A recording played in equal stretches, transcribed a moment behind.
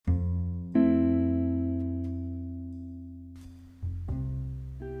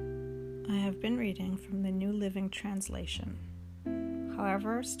I've been reading from the New Living Translation.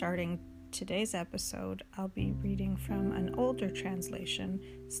 However, starting today's episode, I'll be reading from an older translation,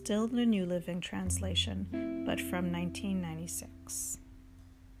 still the New Living Translation, but from 1996.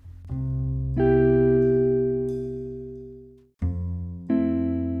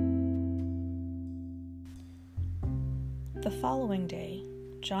 The following day,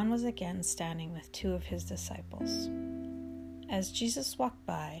 John was again standing with two of his disciples. As Jesus walked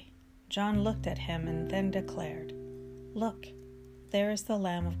by, John looked at him and then declared, "Look, there is the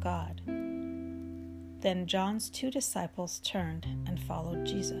Lamb of God." Then John's two disciples turned and followed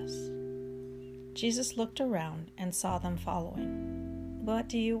Jesus. Jesus looked around and saw them following. "What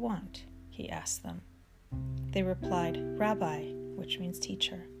do you want?" he asked them. They replied, "Rabbi," which means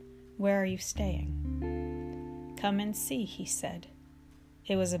teacher, "where are you staying?" "Come and see," he said.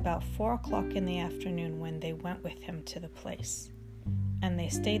 It was about 4:00 in the afternoon when they went with him to the place, and they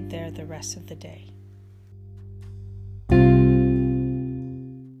stayed there the rest of the day.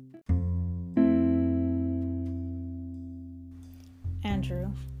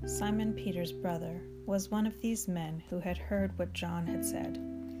 Andrew, Simon Peter's brother, was one of these men who had heard what John had said,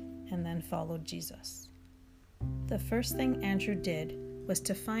 and then followed Jesus. The first thing Andrew did was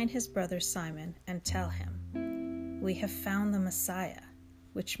to find his brother Simon and tell him, "We have found the Messiah,"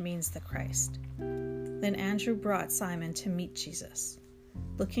 which means the Christ. Then Andrew brought Simon to meet Jesus.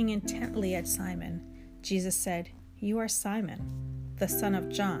 Looking intently at Simon, Jesus said, "You are Simon, the son of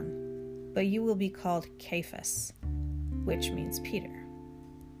John, but you will be called Cephas," which means Peter.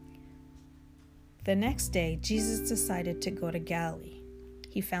 The next day, Jesus decided to go to Galilee.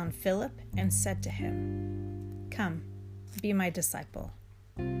 He found Philip and said to him, "Come, be my disciple."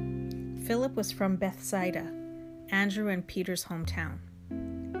 Philip was from Bethsaida, Andrew and Peter's hometown.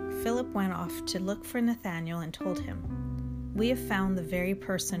 Philip went off to look for Nathanael and told him, "We have found the very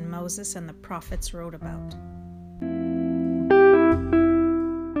person Moses and the prophets wrote about."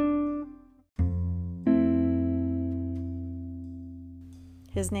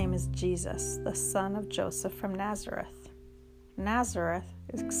 His name is Jesus, the son of Joseph from Nazareth. "Nazareth,"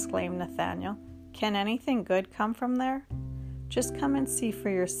 exclaimed Nathanael. "Can anything good come from there?" "Just come and see for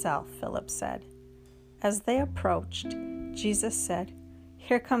yourself," Philip said. As they approached, Jesus said,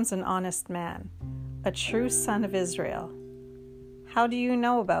 "Here comes an honest man, a true son of Israel." "How do you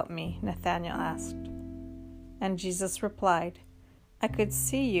know about me?" Nathanael asked. And Jesus replied, "I could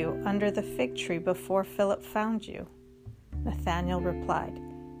see you under the fig tree before Philip found you." Nathanael replied,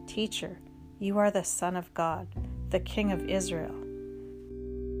 "Teacher, you are the Son of God, the King of Israel."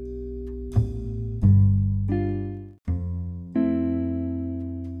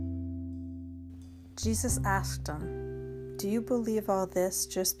 Jesus asked him, "Do you believe all this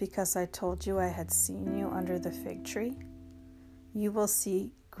just because I told you I had seen you under the fig tree? You will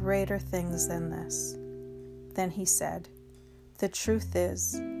see greater things than this." Then he said, "The truth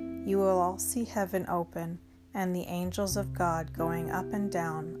is, you will all see heaven open and the angels of God going up and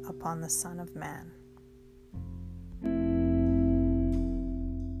down upon the Son of Man."